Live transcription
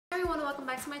everyone, welcome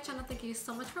back to my channel. Thank you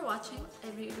so much for watching. I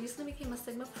recently became a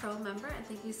Sigma Pro member, and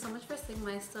thank you so much for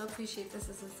Sigma. I so appreciate this.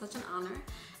 This is such an honor.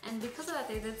 And because of that,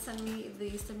 they did send me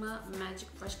the Sigmagic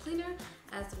brush cleaner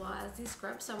as well as the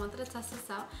scrub. So I wanted to test this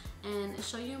out and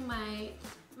show you my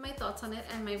thoughts on it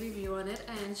and my review on it,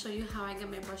 and show you how I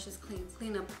get my brushes clean.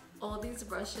 Clean up all these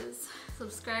brushes.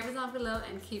 Subscribe down below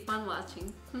and keep on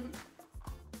watching.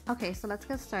 Okay, so let's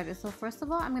get started. So first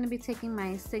of all, I'm going to be taking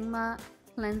my Sigma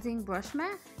cleansing brush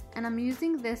mat, and I'm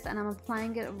using this and I'm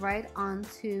applying it right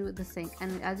onto the sink,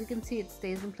 and as you can see, it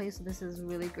stays in place, so this is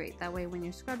really great. That way when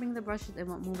you're scrubbing the brushes, it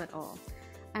won't move at all.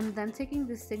 I'm then taking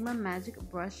the Sigmagic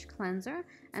brush cleanser,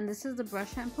 and this is the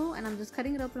brush shampoo, and I'm just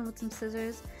cutting it open with some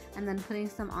scissors and then putting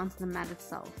some onto the mat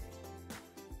itself.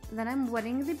 Then I'm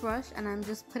wetting the brush and I'm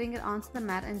just putting it onto the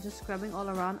mat and just scrubbing all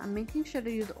around. I'm making sure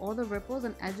to use all the ripples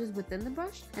and edges within the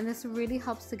brush, and this really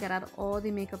helps to get out all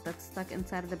the makeup that's stuck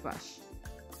inside of the brush.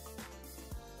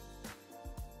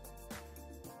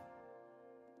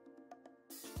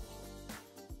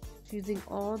 Using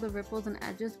all the ripples and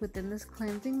edges within this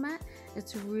cleansing mat,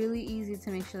 it's really easy to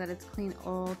make sure that it's clean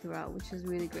all throughout, which is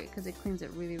really great because it cleans it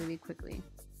really quickly.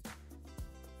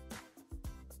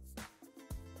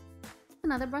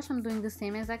 Another brush, I'm doing the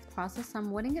same exact process. So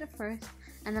I'm wetting it first,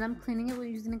 and then I'm cleaning it with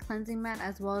using a cleansing mat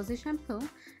as well as a shampoo,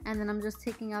 and then I'm just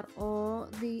taking out all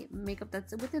the makeup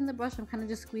that's within the brush. I'm kind of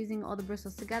just squeezing all the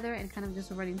bristles together and kind of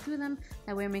just running through them.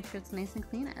 That way I make sure it's nice and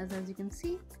clean. As you can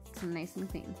see, it's nice and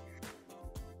clean.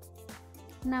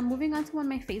 Now moving on to one of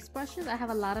my face brushes, I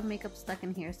have a lot of makeup stuck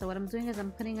in here. So what I'm doing is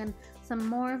I'm putting in some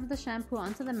more of the shampoo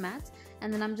onto the mat,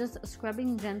 and then I'm just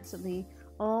scrubbing gently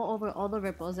all over all the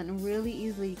ripples, and really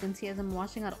easily you can see as I'm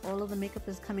washing out, all of the makeup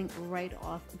is coming right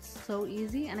off. It's so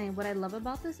easy, and what I love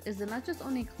about this is it not just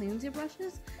only cleans your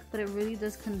brushes, but it really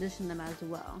does condition them as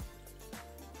well.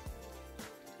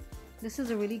 This is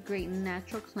a really great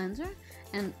natural cleanser,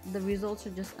 and the results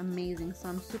are just amazing, so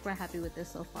I'm super happy with this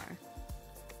so far.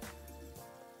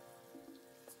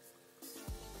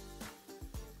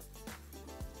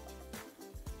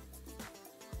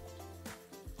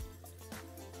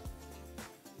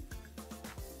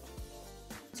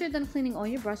 Once you're done cleaning all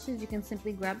your brushes, you can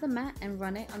simply grab the mat and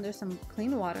run it under some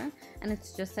clean water, and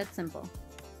it's just that simple.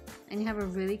 And you have a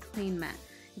really clean mat.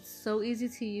 It's so easy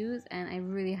to use, and I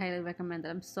really highly recommend it.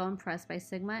 I'm so impressed by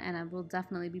Sigma, and I will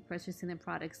definitely be purchasing their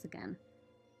products again.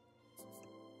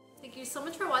 Thank you so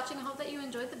much for watching. I hope that you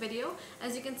enjoyed the video.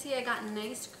 As you can see, I got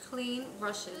nice clean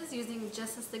brushes using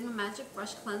just a Sigmagic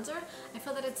brush cleanser. I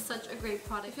feel that it's such a great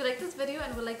product. If you like this video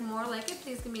and would like more like it,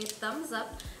 please give me a thumbs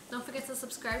up. Don't forget to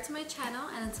subscribe to my channel,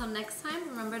 and until next time,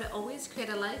 remember to always create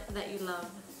a life that you love.